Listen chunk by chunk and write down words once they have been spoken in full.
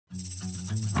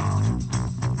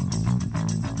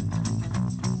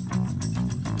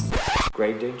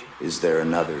grave danger? Is there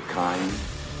another kind?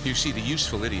 You see, the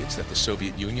useful idiots that the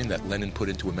Soviet Union, that Lenin put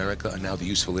into America, are now the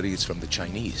useful idiots from the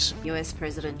Chinese. US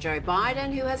President Joe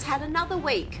Biden, who has had another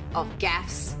week of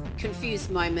gaffes, confused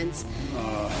moments.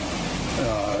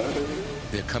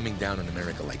 They're coming down on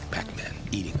America like Pac-Man,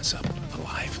 eating us up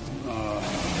alive.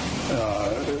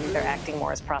 They're acting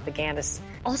more as propagandists.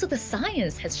 Also, the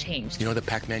science has changed. You know the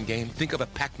Pac-Man game? Think of a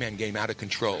Pac-Man game out of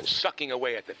control, sucking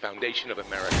away at the foundation of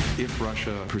America. If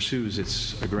Russia pursues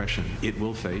its aggression, it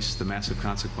will face the massive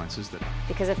consequences that...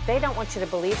 Because if they don't want you to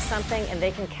believe something and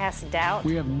they can cast doubt...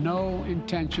 We have no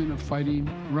intention of fighting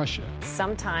Russia.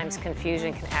 Sometimes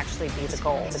confusion can actually be the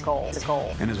goal. The goal. The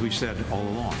goal. And as we've said all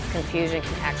along... Confusion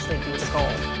can actually be the goal.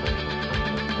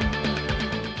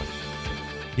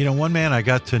 You know, one man I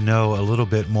got to know a little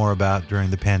bit more about during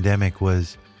the pandemic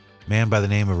was a man by the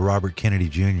name of Robert Kennedy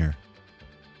Jr.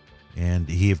 And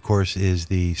he, of course, is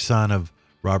the son of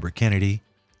Robert Kennedy,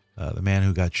 the man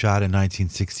who got shot in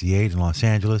 1968 in Los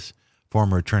Angeles,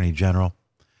 former Attorney General,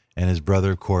 and his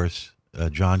brother, of course,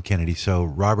 John Kennedy. So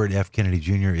Robert F. Kennedy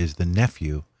Jr. is the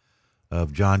nephew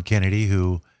of John Kennedy,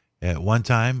 who at one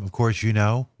time, of course, you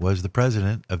know, was the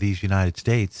president of these United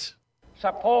States.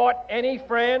 Support any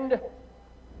friend,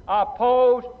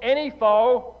 oppose any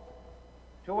foe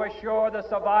to assure the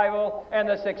survival and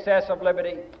the success of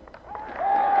liberty.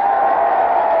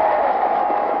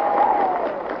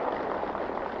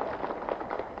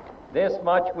 This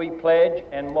much we pledge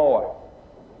and more.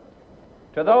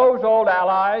 To those old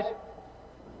allies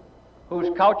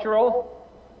whose cultural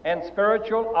and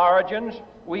spiritual origins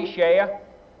we share,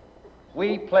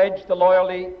 we pledge the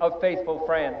loyalty of faithful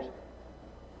friends.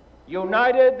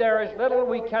 United, there is little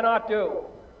we cannot do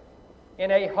in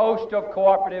a host of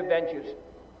cooperative ventures.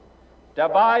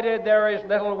 Divided, there is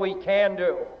little we can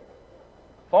do,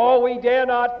 for we dare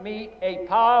not meet a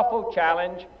powerful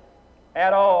challenge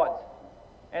at odds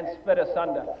and split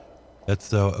asunder.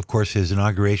 That's, of course, his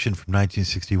inauguration from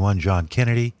 1961, John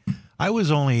Kennedy. I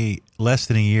was only less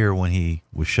than a year when he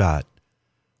was shot,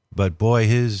 but boy,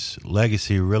 his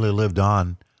legacy really lived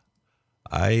on.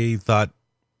 I thought,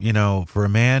 you know, for a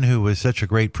man who was such a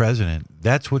great president,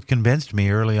 that's what convinced me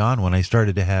early on when I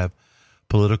started to have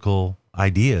political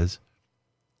ideas.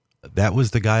 That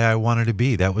was the guy I wanted to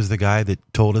be. That was the guy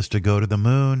that told us to go to the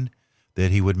moon,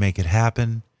 that he would make it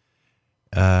happen.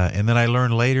 And then I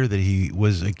learned later that he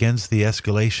was against the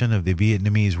escalation of the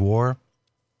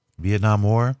Vietnam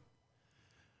War.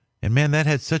 And man, that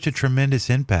had such a tremendous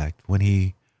impact when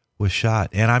he was shot.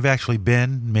 And I've actually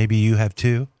been, maybe you have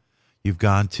too. You've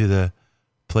gone to the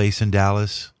place in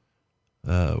Dallas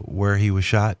where he was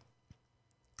shot.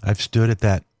 I've stood at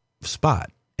that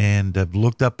spot and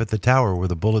looked up at the tower where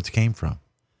the bullets came from.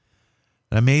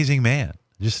 An amazing man,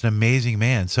 just an amazing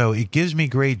man. So it gives me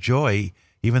great joy,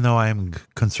 even though I am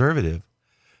conservative,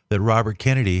 that Robert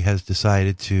Kennedy has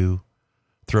decided to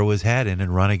throw his hat in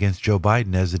and run against Joe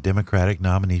Biden as the Democratic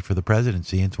nominee for the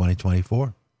presidency in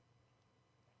 2024.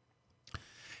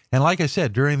 And like I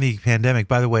said, during the pandemic,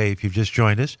 by the way, if you've just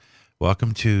joined us,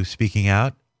 welcome to Speaking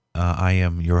Out. I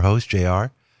am your host, JR,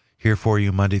 here for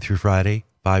you Monday through Friday,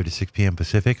 5 to 6 p.m.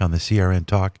 Pacific on the CRN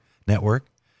Talk Network.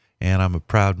 And I'm a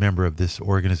proud member of this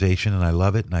organization, and I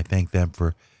love it, and I thank them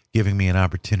for giving me an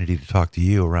opportunity to talk to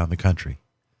you around the country.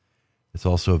 It's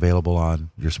also available on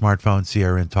your smartphone,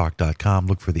 crntalk.com.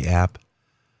 Look for the app.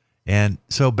 And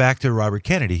so back to Robert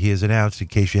Kennedy. He has announced, in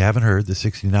case you haven't heard, the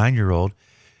 69-year-old,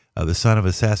 the son of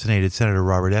assassinated Senator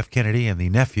Robert F. Kennedy and the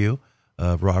nephew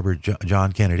of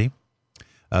John Kennedy.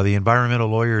 The environmental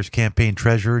lawyer's campaign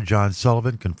treasurer, John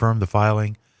Sullivan, confirmed the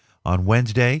filing on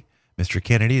Wednesday. Mr.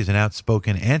 Kennedy is an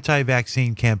outspoken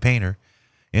anti-vaccine campaigner.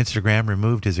 Instagram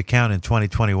removed his account in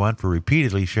 2021 for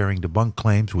repeatedly sharing debunked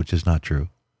claims, which is not true.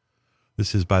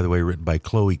 This is, by the way, written by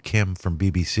Chloe Kim from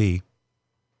BBC.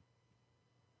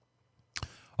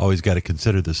 Always got to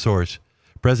consider the source.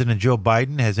 President Joe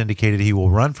Biden has indicated he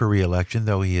will run for re-election,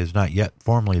 though he has not yet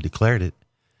formally declared it.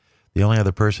 The only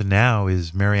other person now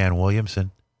is Marianne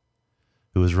Williamson,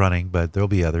 who is running, but there'll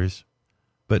be others.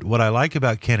 But what I like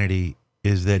about Kennedy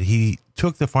is that he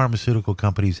took the pharmaceutical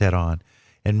companies head on,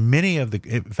 and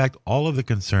in fact, all of the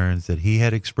concerns that he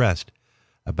had expressed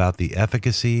about the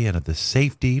efficacy and of the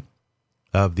safety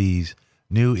of these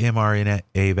new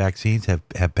mRNA vaccines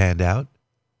have panned out.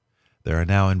 There are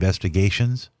now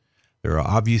investigations. There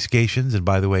are obfuscations. And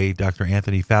by the way, Dr.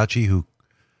 Anthony Fauci, who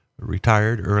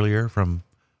retired earlier from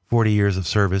 40 years of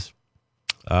service,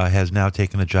 has now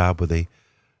taken a job with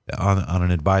on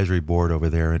an advisory board over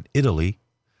there in Italy,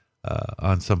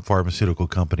 on some pharmaceutical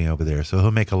company over there. So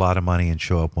he'll make a lot of money and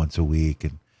show up once a week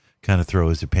and kind of throw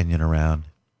his opinion around.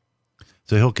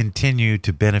 So he'll continue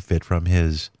to benefit from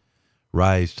his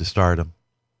rise to stardom.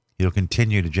 He'll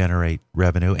continue to generate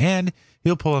revenue, and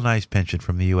he'll pull a nice pension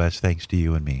from the U.S. thanks to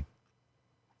you and me.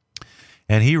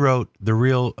 And he wrote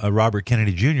Robert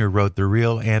Kennedy Jr. wrote The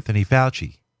Real Anthony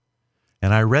Fauci.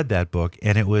 And I read that book,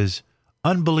 and it was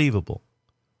unbelievable.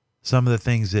 Some of the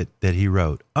things that he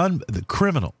wrote. The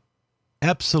criminal.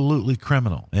 Absolutely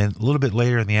criminal. And a little bit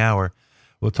later in the hour,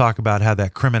 we'll talk about how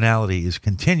that criminality is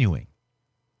continuing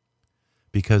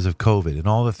because of COVID and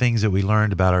all the things that we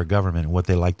learned about our government and what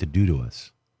they like to do to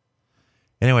us.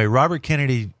 Anyway, Robert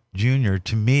Kennedy Jr.,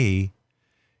 to me,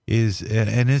 is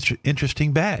an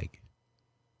interesting bag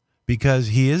because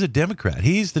he is a Democrat.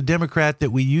 He's the Democrat that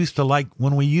we used to like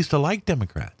when we used to like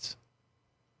Democrats.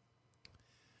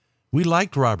 We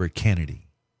liked Robert Kennedy.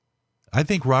 I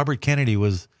think Robert Kennedy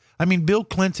Bill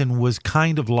Clinton was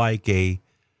kind of like a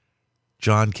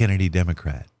John Kennedy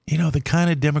Democrat. You know, the kind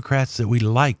of Democrats that we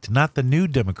liked, not the new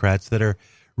Democrats that are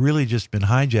really just been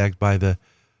hijacked by the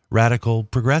radical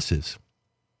progressives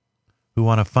who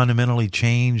want to fundamentally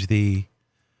change the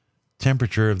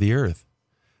temperature of the earth.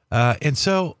 And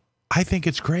so I think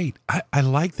it's great. I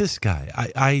like this guy.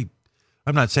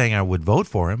 I'm not saying I would vote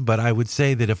for him, but I would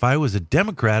say that if I was a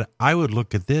Democrat, I would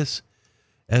look at this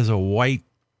as a white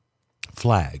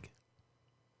flag.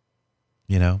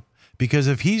 You know, because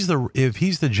if he's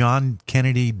the John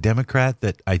Kennedy Democrat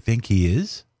that I think he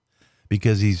is,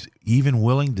 because he's even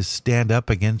willing to stand up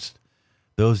against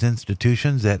those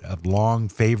institutions that have long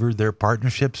favored their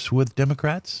partnerships with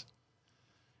Democrats,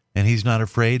 and he's not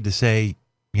afraid to say,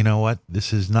 you know what,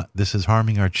 this is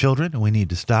harming our children and we need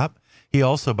to stop. He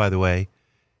also, by the way,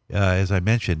 as I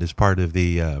mentioned, is part of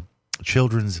the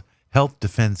Children's Health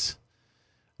Defense,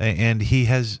 and he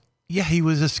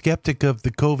was a skeptic of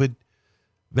the COVID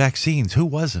vaccines. Who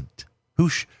wasn't?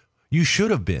 You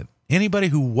should have been. Anybody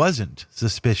who wasn't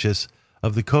suspicious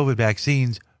of the COVID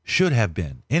vaccines should have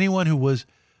been. Anyone who was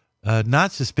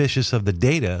not suspicious of the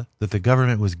data that the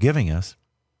government was giving us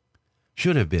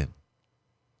should have been.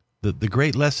 The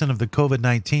great lesson of the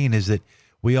COVID-19 is that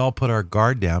we all put our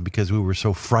guard down because we were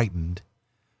so frightened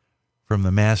from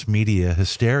the mass media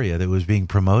hysteria that was being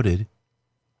promoted.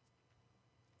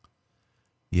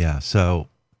 Yeah, so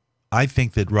I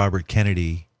think that Robert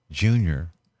Kennedy Jr.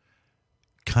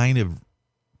 kind of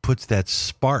puts that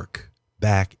spark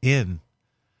back in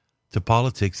to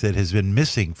politics that has been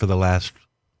missing for the last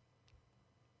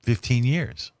 15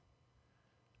 years.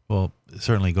 Well,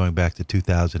 certainly going back to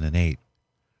 2008.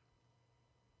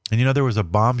 And you know, there was a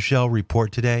bombshell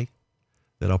report today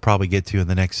that I'll probably get to in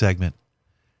the next segment.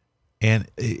 And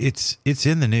it's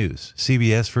in the news.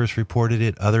 CBS first reported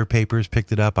it. Other papers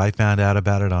picked it up. I found out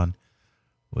about it on,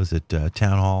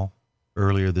 Town Hall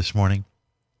earlier this morning.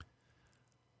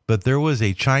 But there was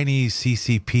a Chinese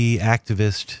CCP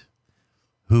activist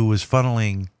who was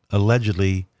funneling,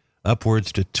 allegedly,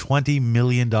 upwards to $20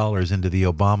 million into the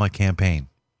Obama campaign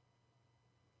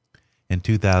in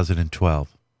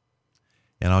 2012.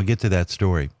 And I'll get to that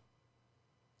story.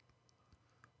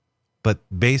 But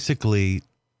basically,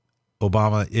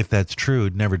 Obama, if that's true,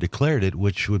 never declared it,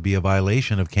 which would be a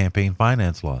violation of campaign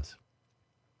finance laws.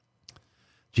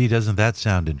 Gee, doesn't that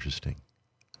sound interesting?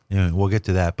 Anyway, we'll get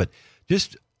to that. But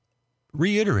just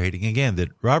reiterating again that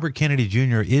Robert Kennedy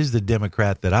Jr. is the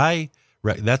Democrat that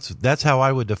that's how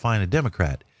I would define a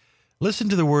Democrat. Listen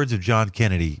to the words of John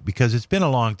Kennedy, because it's been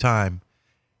a long time,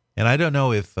 and I don't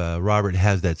know if Robert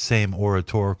has that same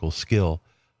oratorical skill,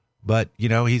 but, you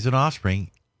know, he's an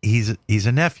offspring. He's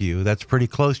a nephew. That's pretty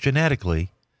close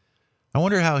genetically. I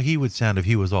wonder how he would sound if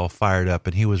he was all fired up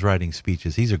and he was writing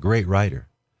speeches. He's a great writer.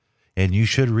 And you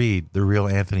should read The Real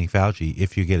Anthony Fauci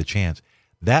if you get a chance.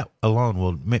 That alone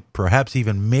will perhaps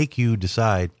even make you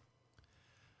decide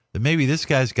that maybe this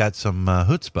guy's got some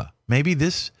chutzpah. Maybe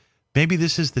this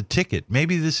is the ticket.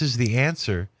 Maybe this is the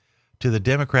answer to the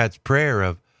Democrats' prayer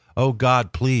of, oh,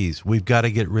 God, please, we've got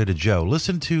to get rid of Joe.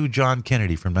 Listen to John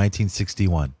Kennedy from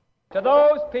 1961. To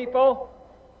those people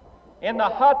in the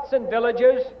huts and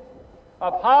villages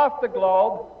of half the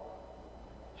globe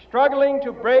struggling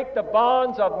to break the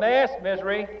bonds of mass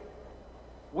misery,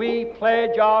 we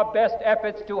pledge our best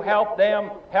efforts to help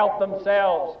them help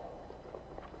themselves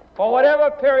for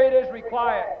whatever period is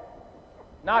required,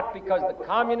 not because the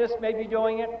communists may be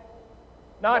doing it,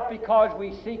 not because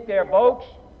we seek their votes,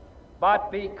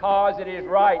 but because it is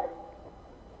right.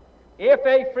 If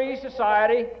a free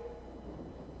society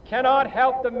cannot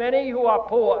help the many who are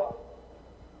poor,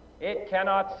 it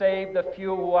cannot save the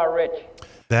few who are rich.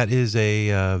 That's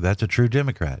a true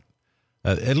Democrat.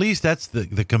 At least that's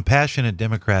the compassionate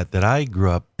Democrat that I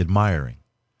grew up admiring.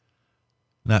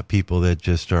 Not people that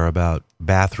just are about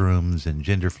bathrooms and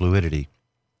gender fluidity,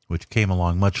 which came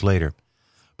along much later.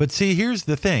 But see, here's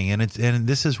the thing, and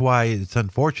this is why it's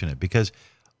unfortunate, because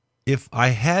if I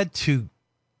had to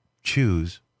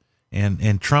choose,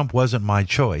 and Trump wasn't my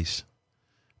choice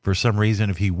for some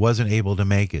reason, if he wasn't able to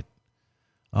make it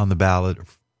on the ballot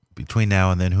between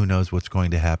now and then, who knows what's going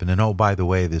to happen. And oh, by the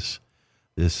way, this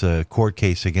court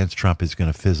case against Trump is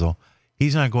going to fizzle.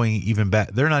 He's not going even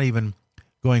back. They're not even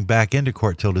going back into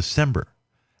court till December.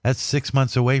 That's 6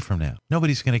 months away from now.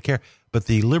 Nobody's going to care. But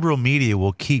the liberal media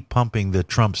will keep pumping the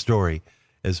Trump story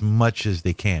as much as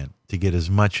they can to get as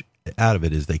much out of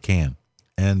it as they can.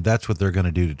 And that's what they're going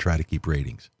to do to try to keep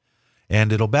ratings.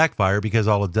 And it'll backfire because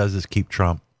all it does is keep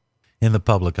Trump in the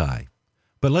public eye.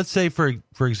 But let's say, for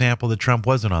example, that Trump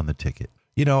wasn't on the ticket.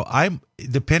 You know, I'm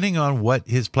depending on what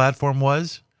his platform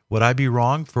was, would I be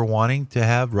wrong for wanting to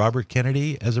have Robert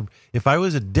Kennedy if I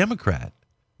was a Democrat?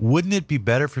 Wouldn't it be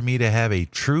better for me to have a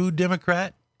true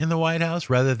Democrat in the White House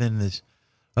rather than this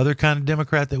other kind of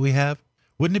Democrat that we have?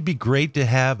 Wouldn't it be great to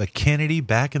have a Kennedy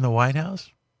back in the White House?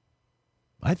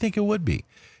 I think it would be.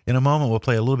 In a moment, we'll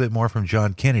play a little bit more from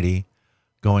John Kennedy,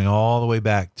 going all the way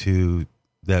back to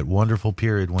that wonderful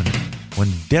period when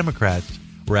Democrats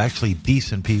were actually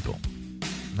decent people,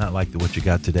 not like what you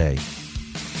got today.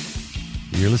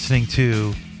 You're listening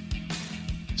to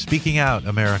Speaking Out,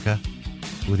 America,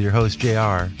 with your host,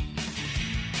 JR.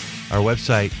 Our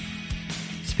website,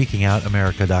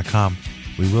 speakingoutamerica.com.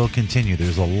 We will continue.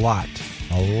 There's a lot.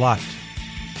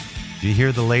 Do you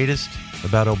hear the latest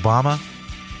about Obama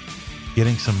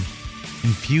getting some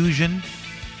infusion?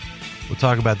 We'll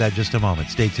talk about that in just a moment.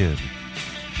 Stay tuned.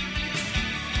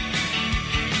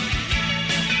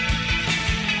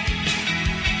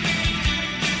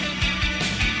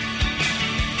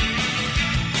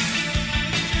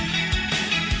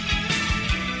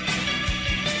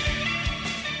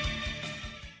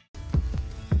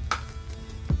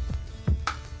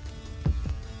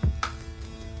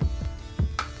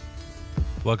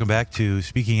 Welcome back to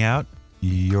Speaking Out.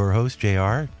 Your host,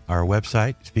 JR. Our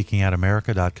website,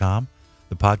 speakingoutamerica.com.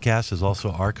 The podcast is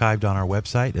also archived on our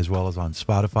website as well as on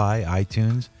Spotify,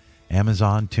 iTunes,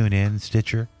 Amazon, TuneIn,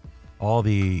 Stitcher, all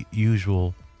the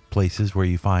usual places where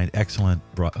you find excellent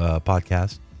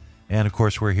podcasts. And, of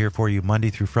course, we're here for you Monday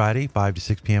through Friday, 5 to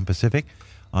 6 p.m. Pacific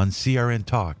on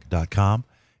crntalk.com.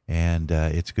 And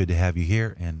it's good to have you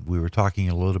here. And we were talking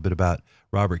a little bit about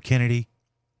Robert Kennedy.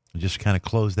 Just kind of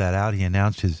close that out. He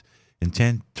announced his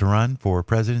intent to run for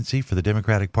presidency for the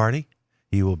Democratic Party.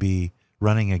 He will be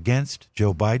running against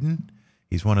Joe Biden.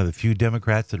 He's one of the few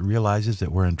Democrats that realizes that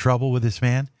we're in trouble with this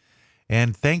man.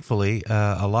 And thankfully,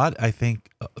 I think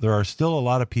there are still a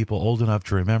lot of people old enough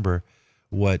to remember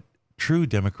what true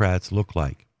Democrats look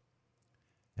like.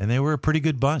 And they were a pretty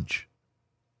good bunch.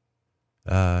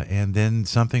 And then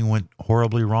something went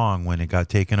horribly wrong when it got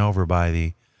taken over by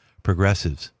the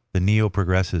progressives. The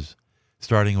neo-progressives,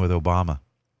 starting with Obama,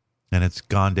 and it's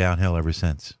gone downhill ever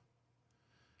since.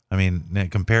 I mean,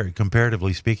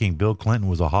 comparatively speaking, Bill Clinton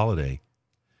was a holiday.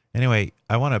 Anyway,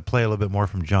 I want to play a little bit more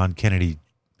from John Kennedy,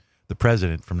 the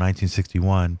president from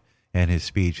 1961, and his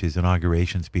speech, his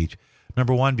inauguration speech.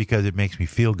 Number one, because it makes me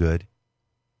feel good,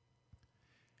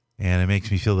 and it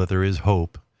makes me feel that there is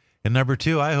hope. And number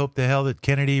two, I hope the hell that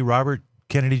Robert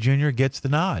Kennedy Jr. gets the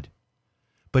nod.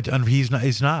 But he's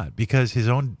not, because his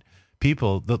own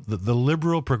people, the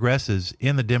liberal progressives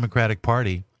in the Democratic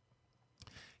Party,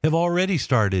 have already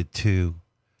started to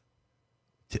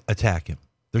attack him.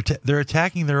 They're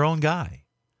attacking their own guy.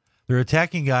 They're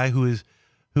attacking a guy who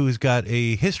has got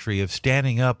a history of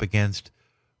standing up against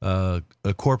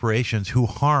corporations who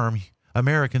harm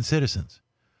American citizens,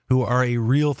 who are a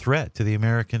real threat to the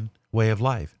American way of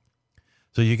life.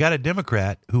 So you got a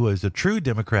Democrat who is a true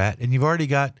Democrat, and you've already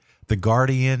got The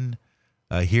Guardian,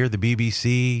 here, the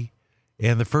BBC,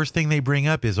 and the first thing they bring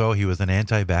up is, he was an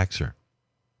anti-vaxxer.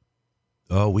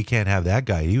 Oh, we can't have that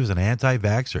guy. He was an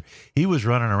anti-vaxxer. He was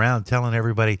running around telling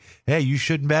everybody, hey, you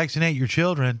shouldn't vaccinate your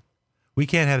children. We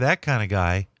can't have that kind of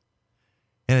guy.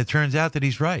 And it turns out that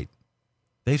he's right.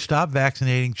 They've stopped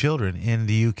vaccinating children in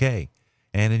the UK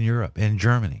and in Europe and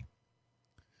Germany.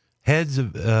 Heads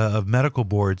of medical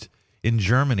boards in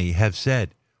Germany have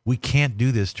said, we can't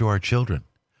do this to our children.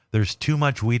 There's too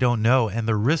much we don't know, and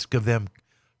the risk of them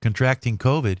contracting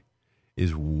COVID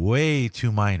is way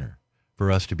too minor for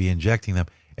us to be injecting them.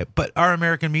 But our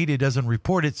American media doesn't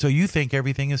report it, so you think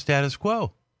everything is status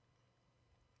quo.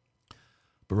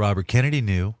 But Robert Kennedy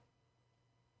knew.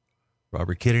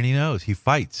 Robert Kennedy knows. He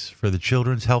fights for the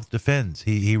Children's Health Defense.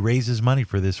 He raises money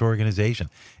for this organization.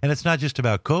 And it's not just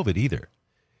about COVID either.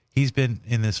 He's been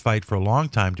in this fight for a long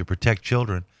time to protect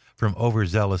children from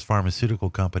overzealous pharmaceutical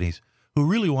companies who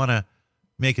really want to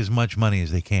make as much money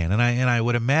as they can. And I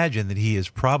would imagine that he is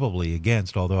probably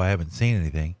against, although I haven't seen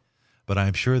anything, but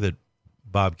I'm sure that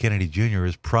Bob Kennedy Jr.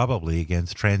 is probably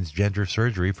against transgender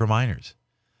surgery for minors.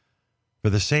 For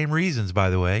the same reasons, by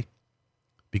the way,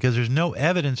 because there's no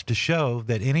evidence to show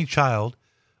that any child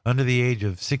under the age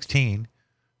of 16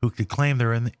 who could claim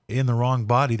they're in the wrong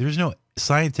body, there's no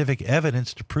scientific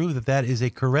evidence to prove that that is a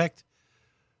correct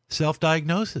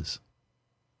self-diagnosis.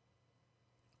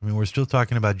 I mean, we're still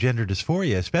talking about gender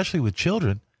dysphoria, especially with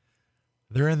children.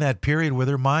 They're in that period where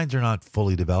their minds are not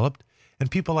fully developed.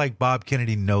 And people like Bob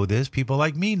Kennedy know this. People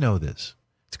like me know this.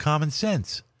 It's common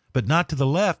sense. But not to the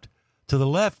left. To the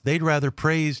left, they'd rather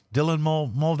praise Dylan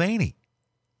Mulvaney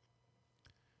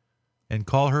and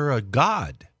call her a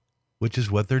god, which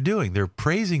is what they're doing. They're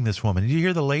praising this woman. Did you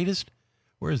hear the latest?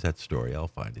 Where is that story? I'll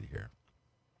find it here.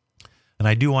 And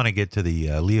I do want to get to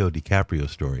the Leo DiCaprio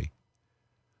story.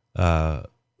 But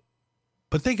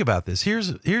think about this.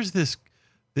 Here's this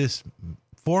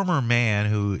former man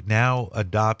who now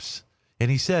adopts, and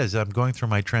he says, I'm going through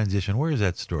my transition. Where is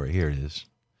that story? Here it is.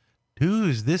 Who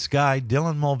is this guy,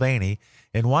 Dylan Mulvaney,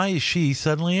 and why is she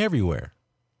suddenly everywhere?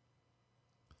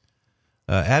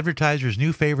 Advertiser's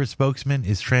new favorite spokesman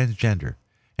is transgender,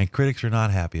 and critics are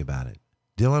not happy about it.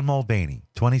 Dylan Mulvaney,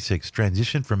 26,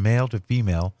 transitioned from male to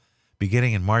female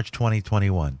beginning in March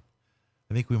 2021.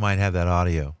 I think we might have that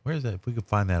audio. Where is that? If we could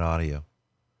find that audio.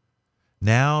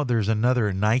 Now there's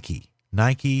another Nike.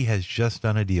 Nike has just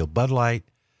done a deal. Bud Light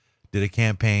did a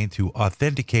campaign to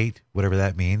authenticate, whatever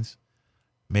that means,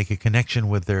 make a connection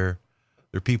with their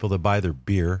people that buy their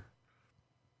beer.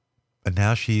 And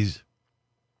now she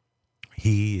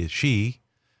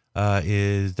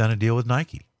is done a deal with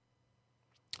Nike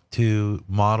to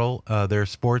model their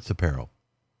sports apparel.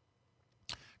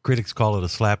 Critics call it a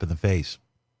slap in the face.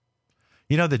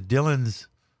 You know that Dylan's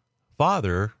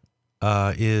father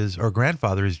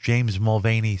grandfather is James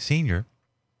Mulvaney Sr.,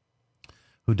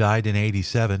 who died in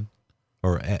 87,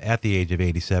 or at the age of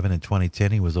 87 in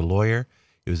 2010. He was a lawyer.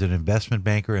 He was an investment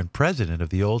banker and president of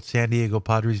the old San Diego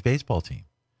Padres baseball team,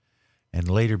 and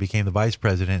later became the vice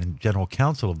president and general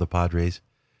counsel of the Padres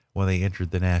when they entered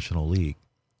the National League.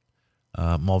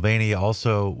 Mulvaney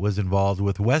also was involved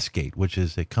with Westgate, which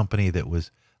is a company that was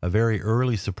a very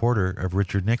early supporter of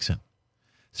Richard Nixon.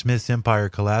 Smith's empire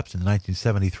collapsed in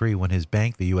 1973 when his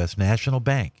bank, the U.S. National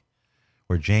Bank,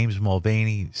 where James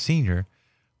Mulvaney Sr.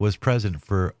 was president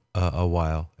for a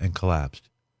while, and collapsed.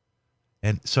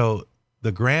 And so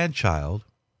the grandchild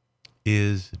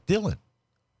is Dylan,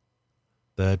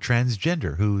 the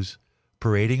transgender who's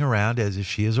parading around as if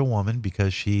she is a woman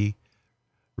because she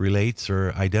relates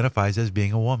or identifies as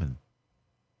being a woman.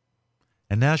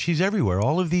 And now she's everywhere.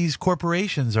 All of these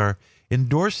corporations are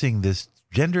endorsing this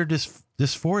gender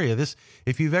dysphoria. This,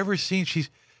 if you've ever seen,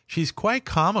 she's quite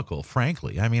comical,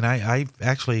 frankly. I mean, I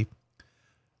actually,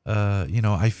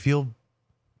 I feel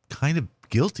kind of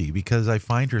guilty because I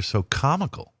find her so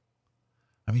comical.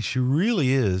 I mean, she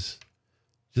really is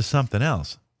just something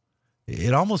else.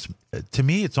 It almost, to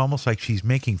me, it's almost like she's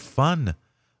making fun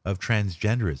of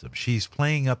transgenderism. She's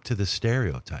playing up to the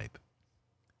stereotype.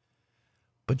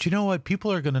 But you know what?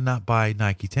 People are going to not buy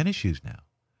Nike tennis shoes now.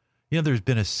 You know, there's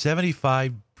been a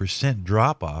 75%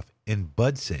 drop-off in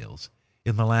Bud sales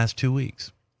in the last 2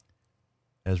 weeks,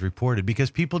 as reported, because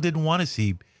people didn't want to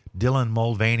see Dylan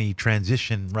Mulvaney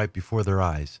transition right before their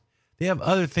eyes. They have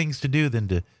other things to do than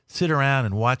to sit around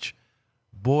and watch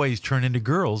boys turn into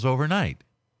girls overnight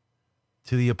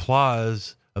to the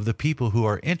applause of the people who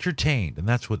are entertained. And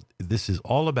that's what this is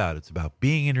all about. It's about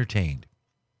being entertained.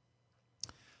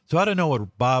 So I don't know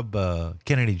what Bob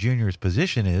Kennedy Jr.'s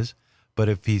position is, but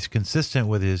if he's consistent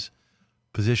with his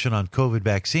position on COVID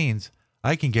vaccines,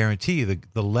 I can guarantee you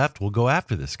the left will go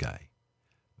after this guy.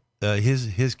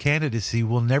 His candidacy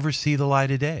will never see the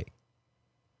light of day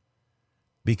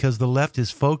because the left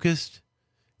is focused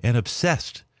and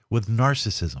obsessed with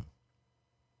narcissism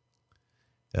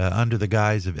under the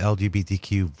guise of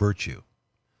LGBTQ virtue.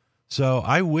 So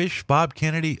I wish Bob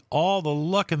Kennedy all the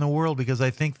luck in the world because I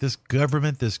think this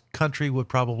government, this country would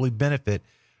probably benefit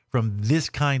from this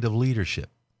kind of leadership.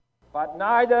 But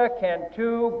neither can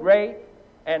two great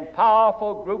and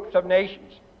powerful groups of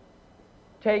nations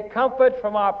take comfort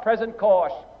from our present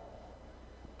course,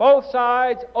 both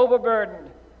sides overburdened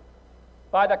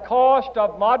by the cost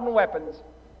of modern weapons,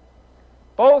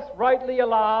 both rightly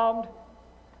alarmed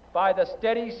by the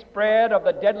steady spread of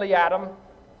the deadly atom,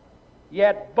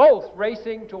 yet both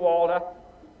racing to alter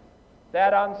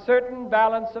that uncertain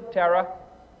balance of terror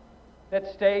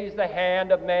that stays the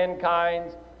hand of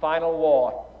mankind's final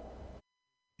war.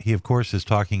 He, of course, is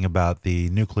talking about the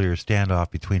nuclear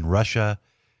standoff between Russia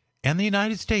and the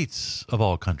United States of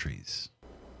all countries.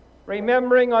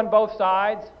 Remembering on both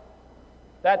sides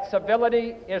that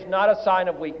civility is not a sign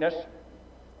of weakness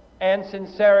and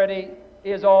sincerity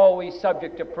is always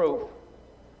subject to proof.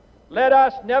 Let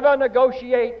us never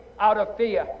negotiate out of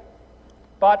fear,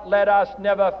 but let us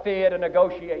never fear to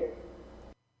negotiate.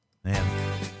 And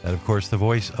that, of course, the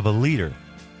voice of a leader.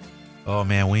 Oh,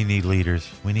 man, we need leaders.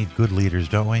 We need good leaders,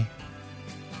 don't we?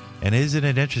 And isn't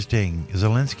it interesting?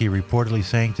 Zelensky reportedly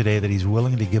saying today that he's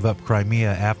willing to give up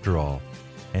Crimea after all,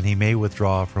 and he may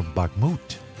withdraw from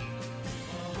Bakhmut.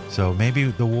 So maybe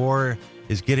the war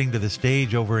is getting to the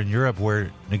stage over in Europe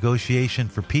where negotiation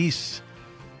for peace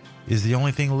is the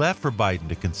only thing left for Biden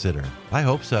to consider. I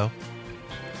hope so.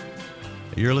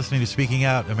 You're listening to Speaking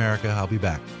Out, America. I'll be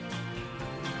back.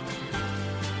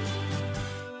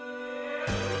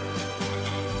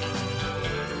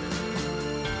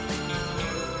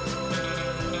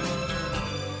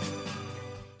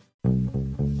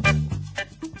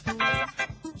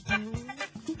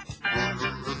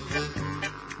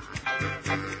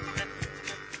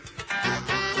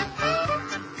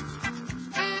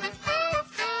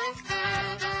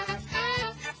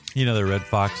 You know, the Red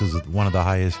Fox is one of the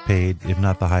highest paid, if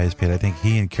not the highest paid. I think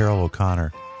he and Carol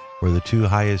O'Connor were the two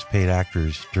highest paid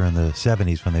actors during the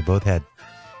 70s when they both had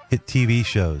hit TV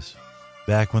shows.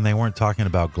 Back when they weren't talking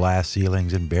about glass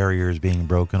ceilings and barriers being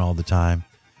broken all the time,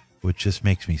 which just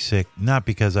makes me sick. Not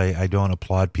because I don't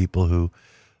applaud people who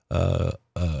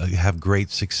have great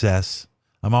success.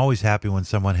 I'm always happy when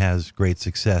someone has great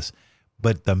success.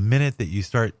 But the minute that you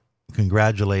start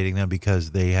congratulating them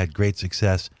because they had great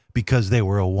success, because they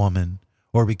were a woman,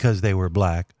 or because they were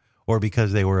black, or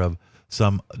because they were of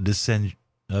some descent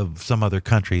of some other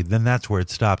country, then that's where it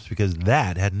stops, because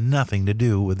that had nothing to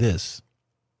do with this.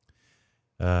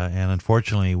 And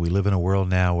unfortunately, we live in a world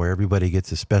now where everybody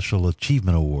gets a special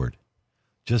achievement award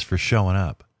just for showing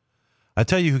up. I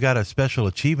tell you who got a special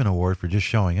achievement award for just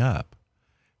showing up.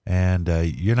 And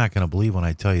you're not going to believe when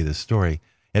I tell you this story.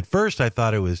 At first, I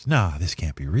thought it was, no, this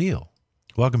can't be real.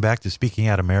 Welcome back to Speaking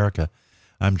Out America.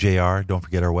 I'm JR. Don't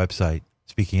forget our website,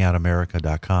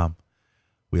 speakingoutamerica.com.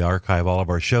 We archive all of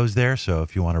our shows there, so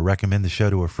if you want to recommend the show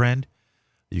to a friend,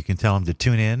 you can tell them to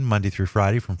tune in Monday through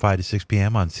Friday from 5 to 6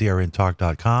 p.m. on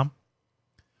crntalk.com.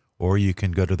 Or you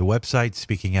can go to the website,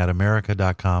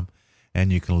 speakingoutamerica.com,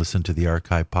 and you can listen to the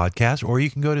archive podcast. Or you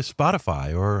can go to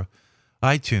Spotify or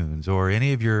iTunes or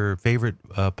any of your favorite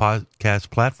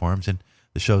podcast platforms, and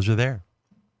the shows are there.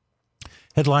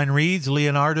 Headline reads,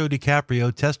 Leonardo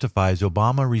DiCaprio testifies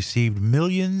Obama received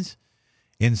millions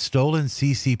in stolen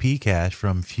CCP cash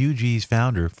from Fugees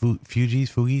founder,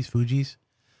 Fugees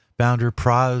founder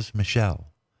Pras Michel.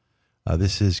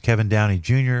 This is Kevin Downey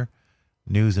Jr.,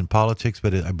 News and Politics,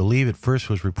 but I believe it first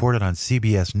was reported on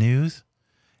CBS News,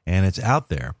 and it's out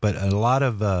there. But a lot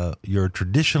of your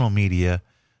traditional media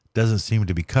doesn't seem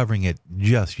to be covering it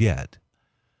just yet.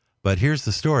 But here's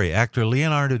the story. Actor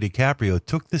Leonardo DiCaprio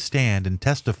took the stand and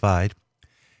testified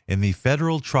in the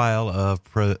federal trial of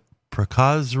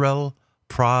Prakash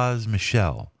Pras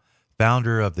Michel,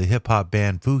 founder of the hip-hop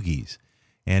band Fugees,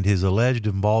 and his alleged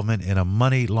involvement in a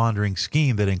money laundering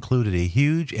scheme that included a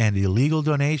huge and illegal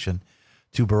donation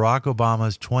to Barack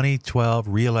Obama's 2012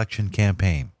 re-election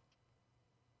campaign.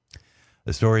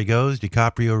 The story goes,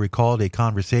 DiCaprio recalled a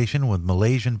conversation with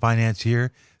Malaysian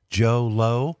financier Joe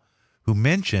Low, who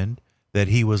mentioned that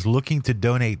he was looking to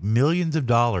donate millions of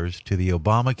dollars to the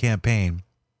Obama campaign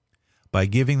by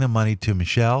giving the money to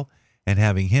Michel and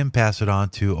having him pass it on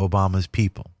to Obama's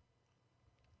people.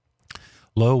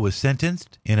 Lowe was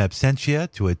sentenced in absentia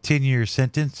to a 10-year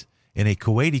sentence in a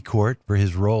Kuwaiti court for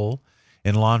his role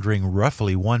in laundering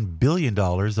roughly $1 billion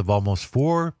of almost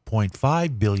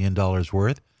 $4.5 billion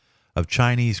worth of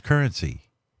Chinese currency.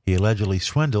 He allegedly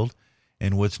swindled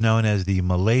in what's known as the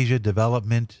Malaysia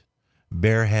Development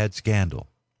Berhad scandal.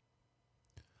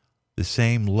 The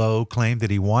same Lowe claimed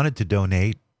that he wanted to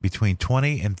donate between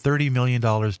 $20 and $30 million to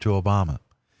Obama.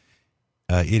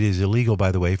 It is illegal,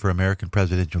 by the way, for American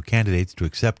presidential candidates to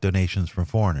accept donations from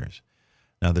foreigners.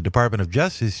 Now, the Department of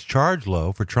Justice charged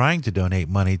Lowe for trying to donate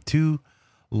money to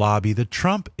lobby the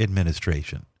Trump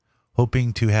administration,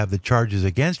 hoping to have the charges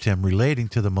against him relating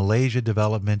to the Malaysia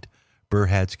Development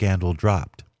Berhad scandal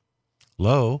dropped.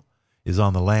 Lowe is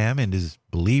on the lam and is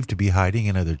believed to be hiding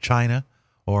in either China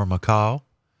or Macau.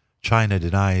 China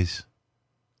denies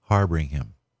harboring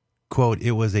him. Quote,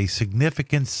 it was a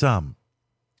significant sum,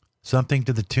 something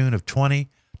to the tune of $20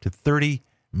 to $30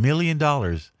 million,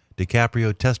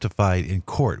 DiCaprio testified in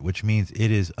court, which means it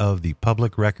is of the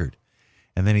public record.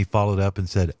 And then he followed up and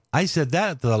said, I said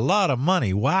that's a lot of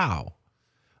money. Wow.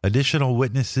 Additional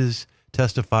witnesses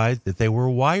testified that they were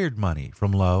wired money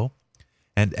from Lowe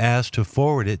and asked to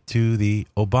forward it to the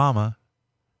Obama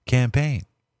campaign.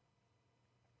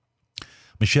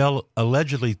 Michelle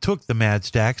allegedly took the mad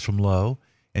stacks from Lowe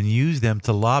and used them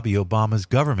to lobby Obama's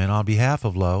government on behalf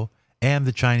of Lowe and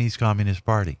the Chinese Communist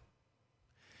Party.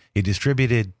 He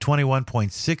distributed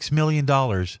 $21.6 million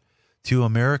to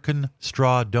American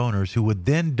straw donors who would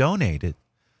then donate it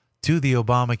to the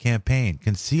Obama campaign,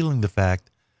 concealing the fact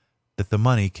that the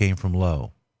money came from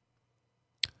Lowe.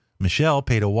 Michelle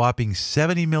paid a whopping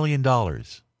 $70 million,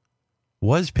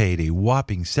 was paid a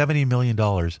whopping $70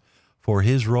 million for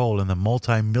his role in the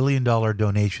multi-million-dollar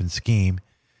donation scheme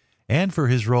and for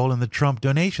his role in the Trump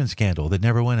donation scandal that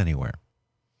never went anywhere.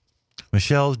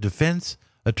 Michelle's defense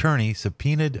attorney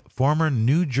subpoenaed former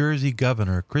New Jersey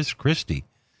Governor Chris Christie,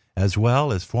 as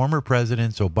well as former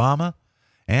Presidents Obama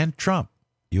and Trump.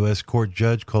 U.S. Court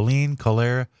Judge Colleen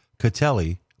Collier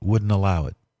Catelli wouldn't allow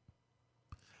it.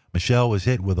 Michelle was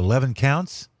hit with 11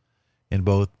 counts in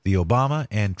both the Obama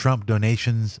and Trump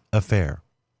donations affair.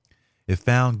 If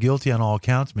found guilty on all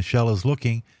counts, Michelle is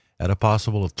looking at a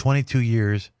possible of 22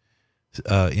 years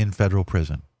in federal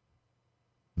prison.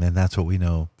 And that's what we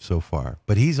know so far.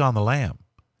 But he's on the lam.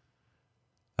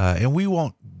 And we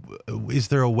won't... Is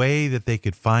there a way that they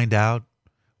could find out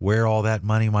where all that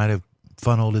money might have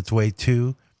funneled its way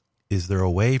to? Is there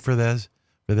a way for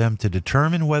them to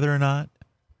determine whether or not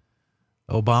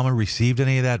Obama received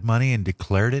any of that money and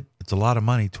declared it? It's a lot of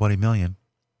money, $20 million.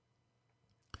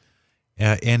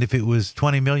 And if it was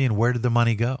 $20 million, where did the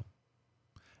money go?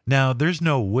 Now, there's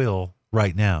no will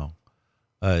right now,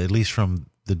 at least from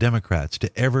the Democrats, to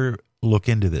ever look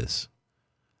into this.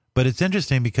 But it's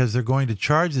interesting because they're going to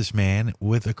charge this man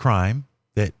with a crime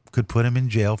that could put him in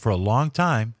jail for a long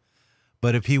time.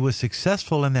 But if he was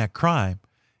successful in that crime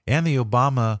and the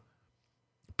Obama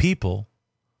people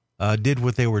did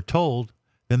what they were told,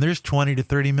 then there's $20 to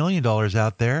 $30 million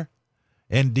out there.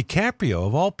 And DiCaprio,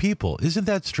 of all people, isn't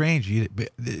that strange?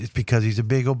 It's because he's a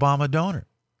big Obama donor.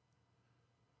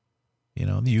 You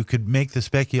know, you could make the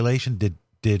speculation,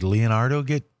 did Leonardo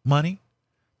get money?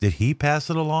 Did he pass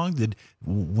it along?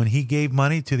 When he gave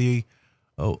money to the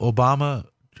Obama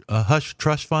Hush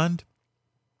Trust Fund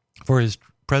for his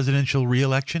presidential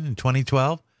reelection in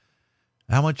 2012,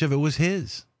 how much of it was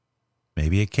his?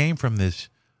 Maybe it came from this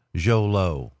Zhou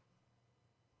Lo,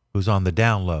 who's on the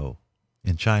down low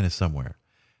in China somewhere.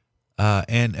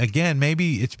 And again,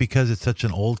 maybe it's because it's such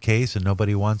an old case and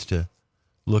nobody wants to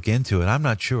look into it. I'm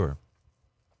not sure.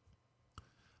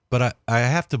 But I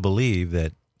have to believe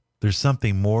that there's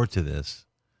something more to this.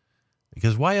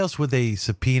 Because why else would they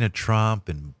subpoena Trump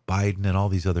and Biden and all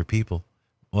these other people?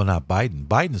 Well, not Biden.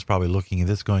 Biden's probably looking at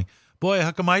this going, boy,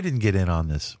 how come I didn't get in on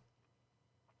this?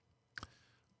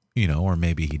 You know, or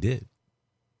maybe he did.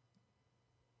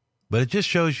 But it just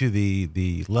shows you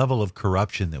the level of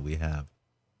corruption that we have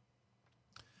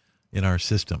in our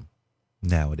system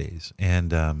nowadays.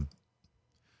 And,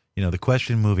 you know, the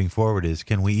question moving forward is,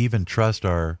 can we even trust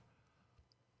our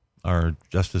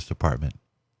Justice Department?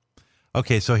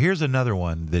 Okay, so here's another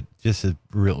one that just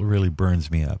really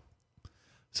burns me up.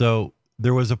 So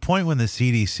there was a point when the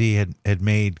CDC had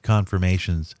made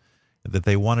confirmations that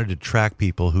they wanted to track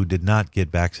people who did not get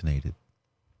vaccinated.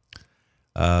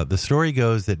 The story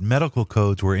goes that medical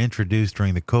codes were introduced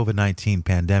during the COVID-19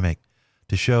 pandemic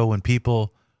to show when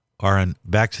people are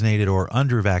vaccinated or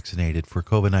under-vaccinated for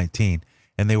COVID-19,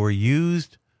 and they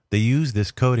used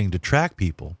this coding to track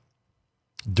people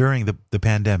during the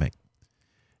pandemic.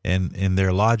 And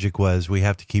their logic was, we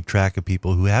have to keep track of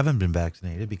people who haven't been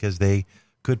vaccinated because they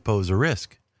could pose a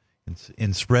risk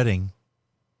in spreading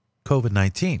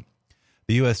COVID-19.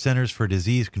 The U.S. Centers for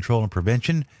Disease Control and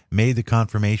Prevention made the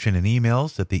confirmation in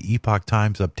emails that the Epoch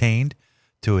Times obtained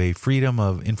to a Freedom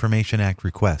of Information Act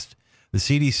request. The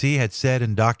CDC had said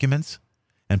in documents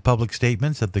and public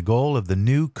statements that the goal of the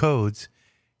new codes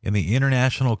in the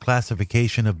International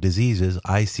Classification of Diseases,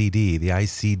 ICD, the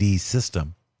ICD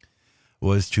system,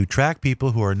 was to track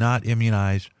people who are not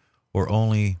immunized or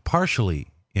only partially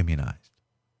immunized.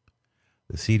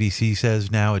 The CDC says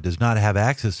now it does not have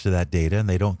access to that data and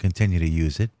they don't continue to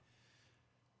use it,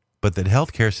 but that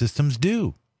healthcare systems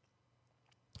do.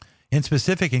 In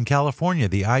specific, in California,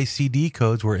 the ICD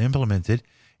codes were implemented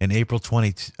in April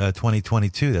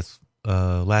 2022. That's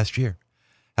last year.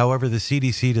 However, the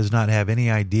CDC does not have any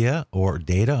idea or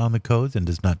data on the codes and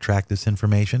does not track this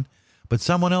information, but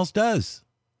someone else does.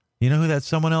 You know who that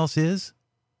someone else is?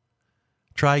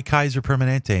 Try Kaiser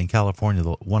Permanente in California,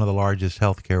 one of the largest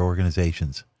healthcare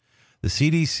organizations. The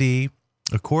CDC,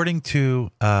 according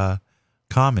to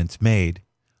comments made,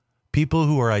 people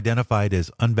who are identified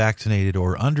as unvaccinated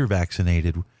or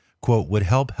under-vaccinated quote, would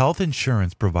help health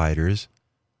insurance providers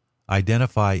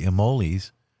identify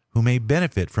enrollees who may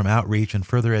benefit from outreach and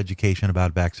further education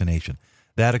about vaccination.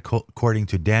 That, according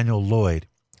to Daniel Lloyd,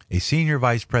 a senior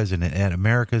vice president at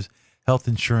America's Health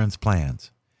Insurance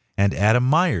Plans, and Adam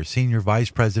Myers, senior vice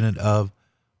president of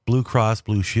Blue Cross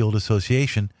Blue Shield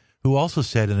Association, who also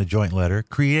said in a joint letter,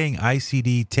 creating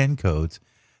ICD-10 codes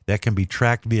that can be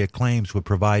tracked via claims would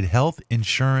provide health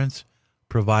insurance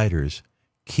providers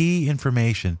key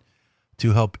information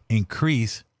to help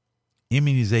increase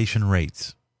immunization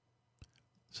rates.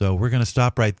 So we're going to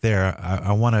stop right there.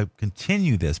 I want to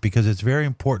continue this because it's very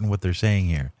important what they're saying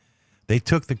here. They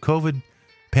took the COVID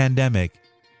pandemic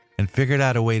and figured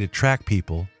out a way to track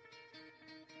people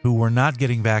who were not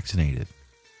getting vaccinated.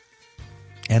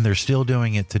 And they're still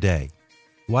doing it today.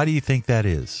 Why do you think that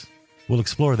is? We'll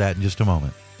explore that in just a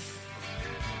moment.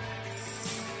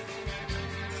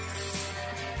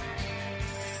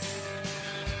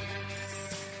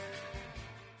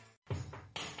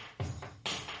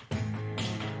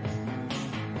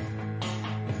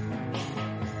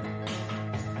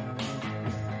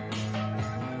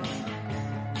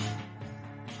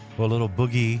 Well, little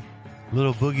boogie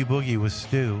boogie with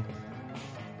Stu.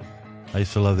 I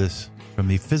used to love this from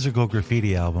the Physical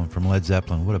Graffiti album from Led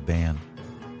Zeppelin. What a band.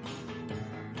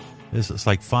 It's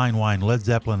like fine wine. Led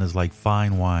Zeppelin is like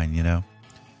fine wine, you know.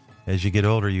 As you get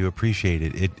older, you appreciate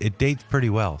it. It dates pretty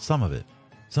well. Some of it.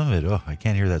 Oh, I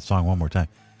can't hear that song one more time.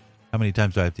 How many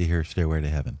times do I have to hear Stairway to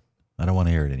Heaven? I don't want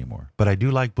to hear it anymore. But I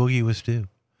do like Boogie with Stu.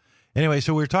 Anyway,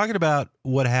 so we're talking about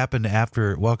what happened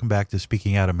after. Welcome back to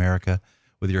Speaking Out America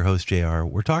with your host, JR.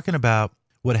 We're talking about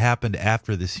what happened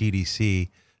after the CDC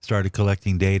started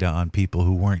collecting data on people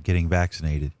who weren't getting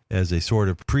vaccinated as a sort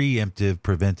of preemptive,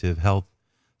 preventive health.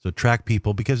 So track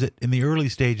people, because in the early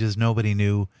stages, nobody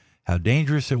knew how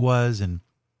dangerous it was, and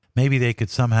maybe they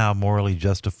could somehow morally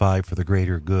justify for the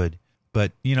greater good.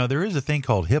 But, you know, there is a thing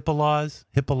called HIPAA laws.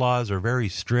 HIPAA laws are very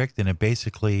strict, and it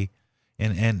basically,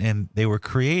 and they were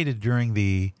created during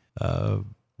the,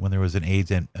 when there was an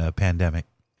AIDS pandemic.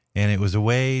 And it was a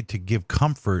way to give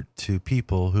comfort to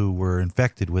people who were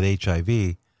infected with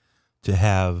HIV to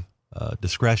have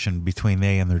discretion between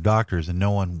they and their doctors, and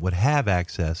no one would have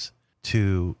access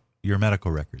to your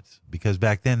medical records. Because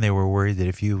back then they were worried that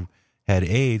if you had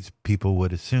AIDS, people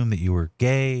would assume that you were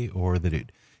gay, or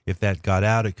that if that got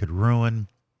out, it could ruin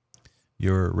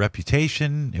your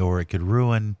reputation, or it could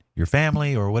ruin your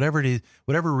family, or whatever it is,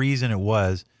 whatever reason it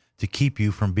was to keep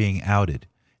you from being outed.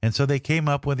 And so they came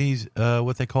up with these,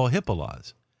 what they call HIPAA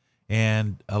laws.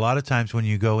 And a lot of times when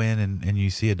you go in and you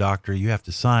see a doctor, you have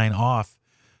to sign off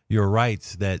your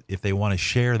rights that if they want to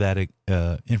share that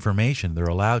information, they're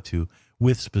allowed to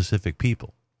with specific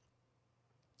people.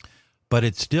 But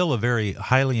it's still a very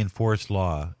highly enforced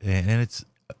law, and its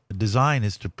design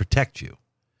is to protect you.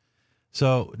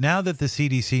 So now that the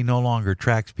CDC no longer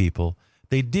tracks people,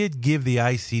 they did give the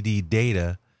ICD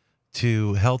data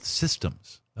to health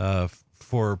systems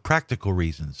for practical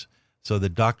reasons, so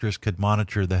that doctors could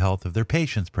monitor the health of their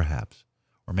patients, perhaps,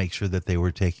 or make sure that they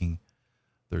were taking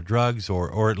their drugs,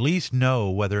 or at least know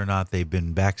whether or not they've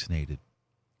been vaccinated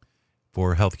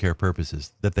for healthcare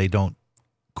purposes that they don't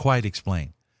quite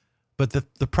explain. But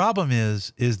the problem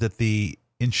is that the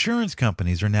insurance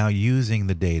companies are now using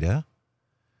the data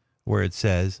where it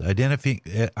says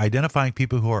identifying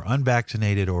people who are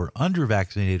unvaccinated or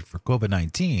undervaccinated for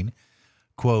COVID-19,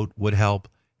 quote, would help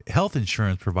health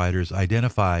insurance providers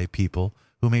identify people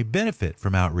who may benefit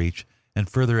from outreach and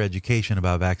further education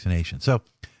about vaccination. So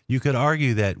you could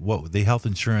argue that what the health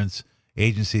insurance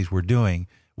agencies were doing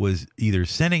was either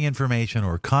sending information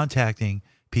or contacting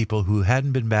people who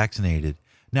hadn't been vaccinated.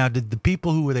 Now, did the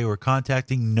people who they were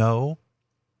contacting know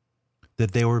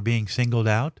that they were being singled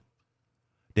out?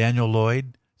 Daniel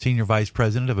Lloyd, Senior Vice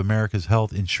President of America's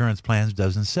Health Insurance Plans,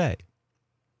 doesn't say.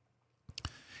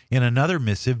 In another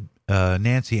missive,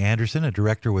 Nancy Anderson, a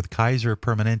director with Kaiser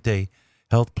Permanente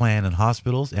Health Plan and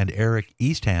Hospitals, and Eric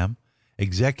Eastham,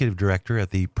 executive director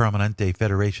at the Permanente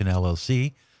Federation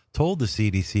LLC, told the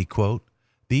CDC, quote,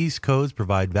 these codes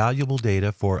provide valuable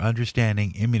data for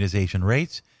understanding immunization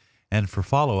rates and for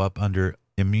follow-up under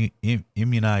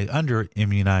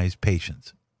immunized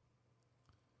patients.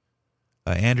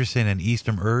 Anderson and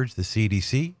Eastham urged the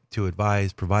CDC to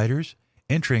advise providers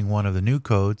entering one of the new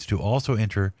codes to also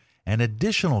enter an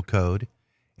additional code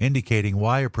indicating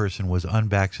why a person was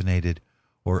unvaccinated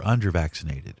or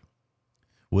undervaccinated,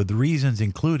 with reasons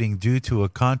including due to a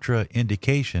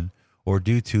contraindication or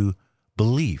due to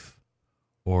belief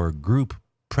or group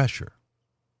pressure.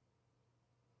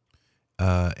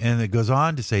 And it goes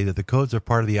on to say that the codes are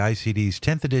part of the ICD's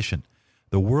 10th edition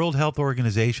The World Health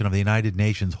Organization of the United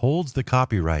Nations holds the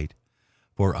copyright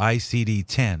for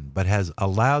ICD-10, but has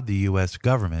allowed the U.S.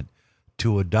 government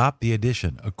to adopt the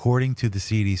edition according to the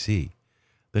CDC.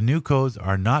 The new codes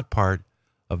are not part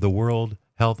of the World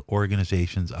Health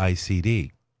Organization's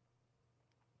ICD.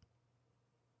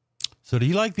 So do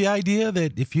you like the idea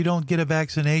that if you don't get a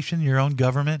vaccination, your own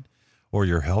government or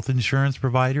your health insurance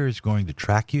provider is going to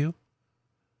track you?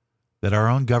 That our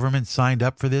own government signed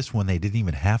up for this when they didn't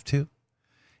even have to?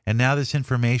 And now this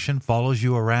information follows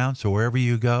you around, so wherever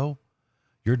you go,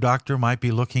 your doctor might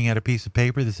be looking at a piece of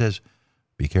paper that says,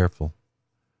 be careful.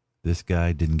 This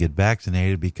guy didn't get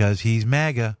vaccinated because he's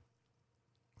MAGA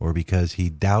or because he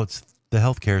doubts the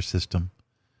healthcare system.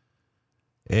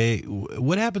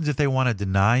 What happens if they want to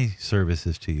deny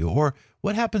services to you? Or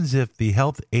what happens if the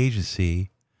health agency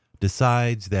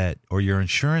decides that, or your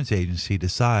insurance agency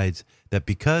decides that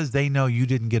because they know you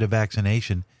didn't get a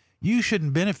vaccination, you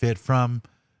shouldn't benefit from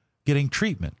getting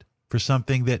treatment for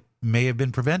something that may have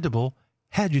been preventable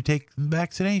had you taken the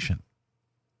vaccination?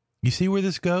 You see where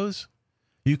this goes?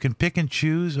 You can pick and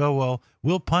choose. Oh, well,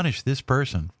 we'll punish this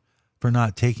person for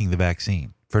not taking the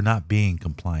vaccine, for not being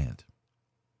compliant.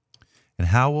 And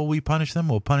how will we punish them?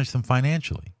 We'll punish them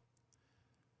financially.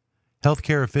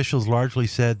 Healthcare officials largely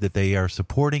said that they are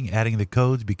supporting adding the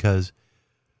codes because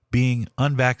being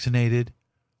unvaccinated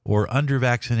or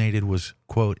undervaccinated was,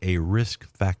 quote, a risk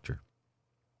factor.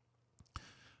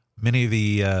 Many of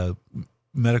the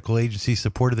medical agencies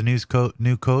supported the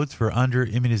new codes for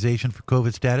under-immunization for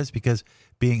COVID status because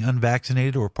being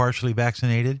unvaccinated or partially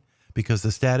vaccinated because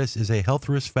the status is a health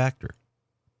risk factor.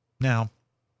 Now,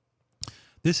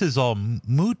 this is all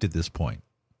moot at this point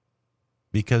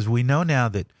because we know now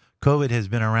that COVID has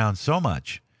been around so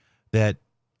much that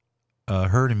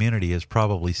herd immunity has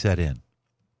probably set in.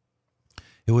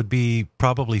 It would be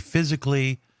probably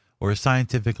physically or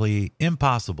scientifically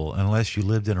impossible unless you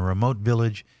lived in a remote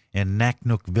village in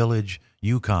Naknook Village,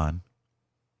 Yukon.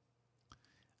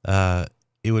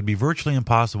 It would be virtually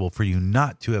impossible for you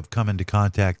not to have come into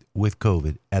contact with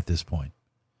COVID at this point,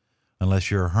 unless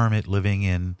you're a hermit living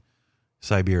in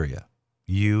Siberia.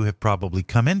 You have probably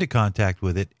come into contact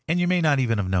with it, and you may not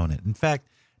even have known it. In fact,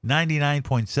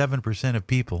 99.7% of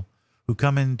people who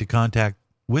come into contact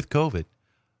with COVID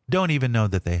don't even know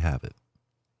that they have it.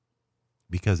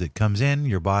 Because it comes in,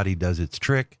 your body does its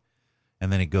trick,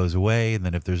 and then it goes away, and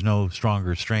then if there's no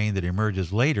stronger strain that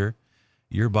emerges later,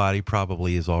 your body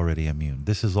probably is already immune.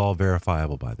 This is all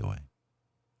verifiable, by the way.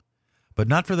 But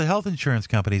not for the health insurance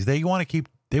companies. They want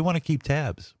to keep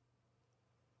tabs.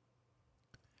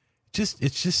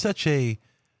 It's just such a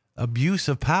abuse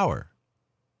of power.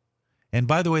 And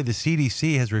by the way, the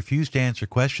CDC has refused to answer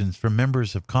questions from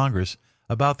members of Congress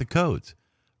about the codes.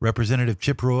 Representative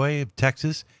Chip Roy of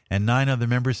Texas and 9 other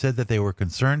members said that they were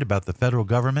concerned about the federal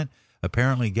government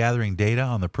apparently gathering data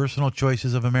on the personal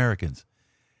choices of Americans,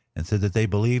 and said that they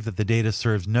believe that the data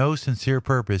serves no sincere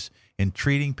purpose in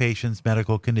treating patients'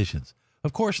 medical conditions.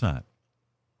 Of course not.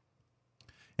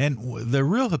 And the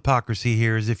real hypocrisy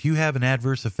here is if you have an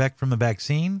adverse effect from the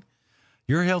vaccine,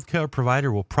 your healthcare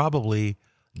provider will probably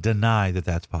deny that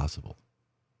that's possible.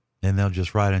 And they'll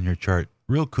just write on your chart,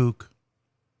 real kook.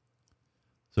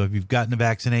 So if you've gotten a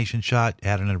vaccination shot,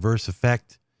 had an adverse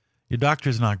effect, your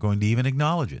doctor's not going to even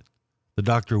acknowledge it. The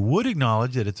doctor would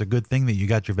acknowledge that it's a good thing that you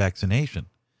got your vaccination.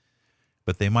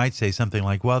 But they might say something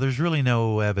like, well, there's really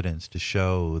no evidence to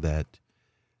show that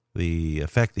the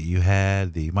effect that you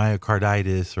had, the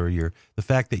myocarditis, or the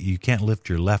fact that you can't lift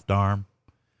your left arm,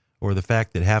 or the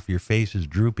fact that half of your face is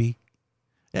droopy,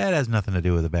 that has nothing to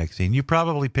do with the vaccine. You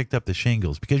probably picked up the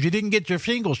shingles because you didn't get your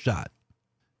shingles shot.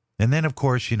 And then, of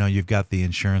course, you've got the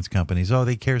insurance companies. Oh,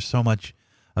 they care so much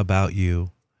about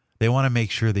you. They want to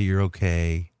make sure that you're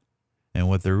okay. And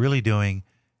what they're really doing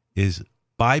is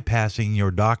bypassing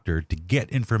your doctor to get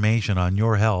information on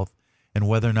your health and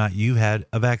whether or not you had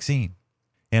a vaccine.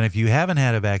 And if you haven't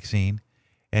had a vaccine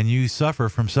and you suffer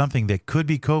from something that could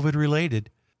be COVID related,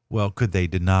 well, could they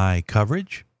deny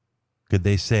coverage? Could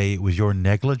they say it was your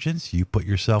negligence? You put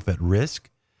yourself at risk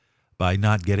by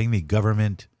not getting the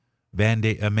government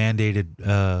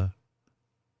mandated.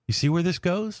 You see where this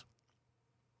goes?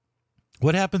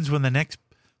 What happens when the next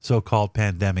so-called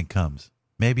pandemic comes?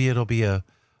 Maybe it'll be a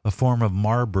form of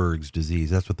Marburg's disease.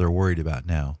 That's what they're worried about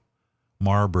now.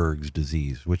 Marburg's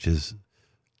disease, which is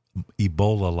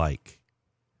Ebola-like.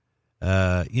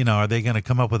 Are they going to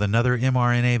come up with another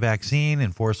mRNA vaccine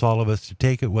and force all of us to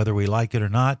take it, whether we like it or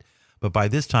not? But by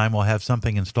this time, we'll have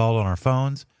something installed on our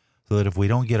phones so that if we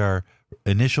don't get our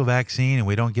initial vaccine and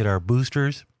we don't get our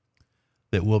boosters,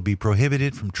 that we'll be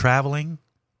prohibited from traveling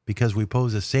because we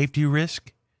pose a safety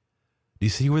risk Do you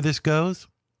see where this goes?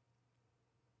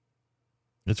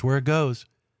 That's where it goes.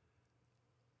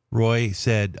 Roy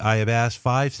said, I have asked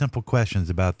 5 simple questions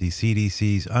about the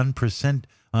CDC's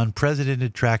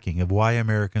unprecedented tracking of why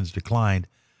Americans declined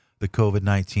the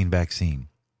COVID-19 vaccine.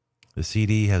 The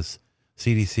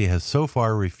CDC has so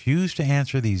far refused to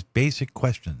answer these basic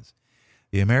questions.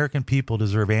 The American people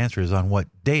deserve answers on what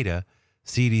data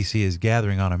CDC is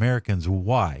gathering on Americans.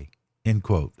 Why? End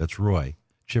quote. That's Roy.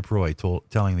 Chip Roy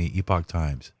telling the Epoch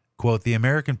Times. Quote, the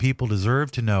American people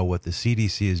deserve to know what the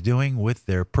CDC is doing with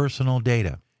their personal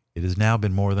data. It has now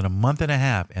been more than a month and a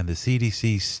half, and the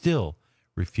CDC still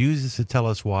refuses to tell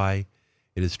us why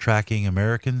it is tracking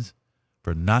Americans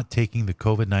for not taking the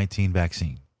COVID-19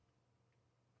 vaccine.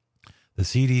 The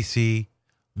CDC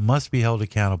must be held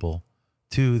accountable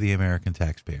to the American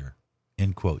taxpayer.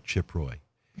 End quote, Chip Roy.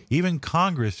 Even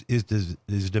Congress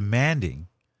is demanding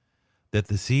that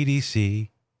the CDC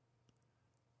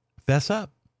fess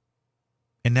up.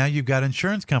 And now you've got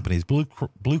insurance companies,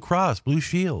 Blue Cross, Blue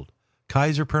Shield,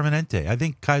 Kaiser Permanente. I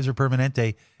think Kaiser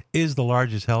Permanente is the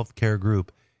largest health care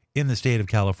group in the state of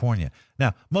California.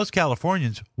 Now, most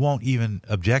Californians won't even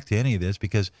object to any of this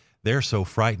because they're so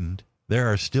frightened.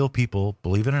 There are still people,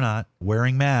 believe it or not,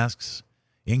 wearing masks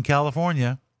in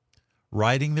California,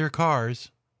 riding their cars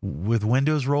with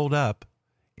windows rolled up,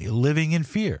 living in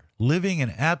fear, living in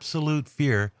absolute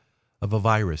fear of a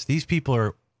virus. These people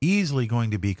are easily going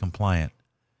to be compliant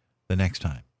the next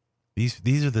time.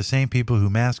 These are the same people who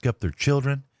mask up their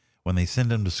children when they send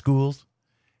them to schools,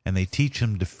 and they teach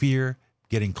them to fear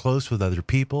getting close with other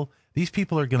people. These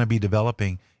people are going to be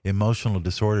developing emotional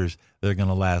disorders that are going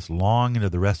to last long into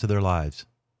the rest of their lives.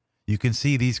 You can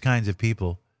see these kinds of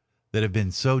people that have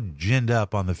been so ginned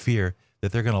up on the fear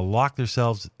that they're going to lock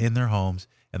themselves in their homes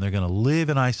and they're going to live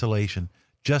in isolation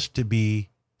just to be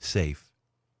safe.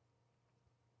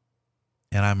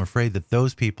 And I'm afraid that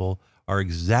those people are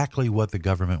exactly what the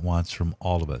government wants from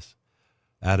all of us.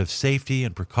 Out of safety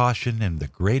and precaution and the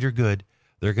greater good,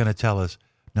 they're going to tell us,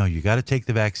 no, you got to take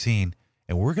the vaccine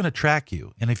and we're going to track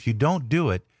you. And if you don't do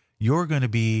it, you're going to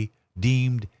be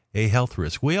deemed a health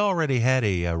risk. We already had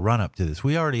a run-up to this.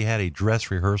 We already had a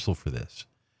dress rehearsal for this.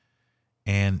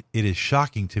 And it is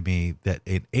shocking to me that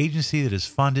an agency that is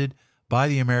funded by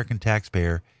the American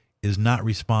taxpayer is not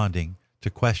responding to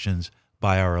questions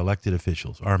by our elected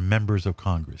officials, our members of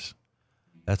Congress.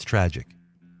 That's tragic.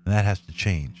 And that has to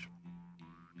change.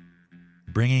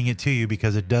 Bringing it to you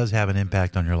because it does have an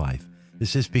impact on your life.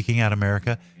 This is Speaking Out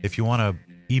America. If you want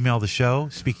to email the show,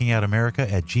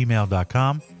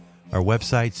 speakingoutamerica@gmail.com. Our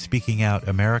website,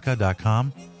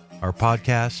 speakingoutamerica.com. Our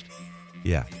podcast,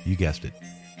 yeah, you guessed it.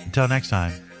 Until next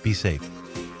time, be safe.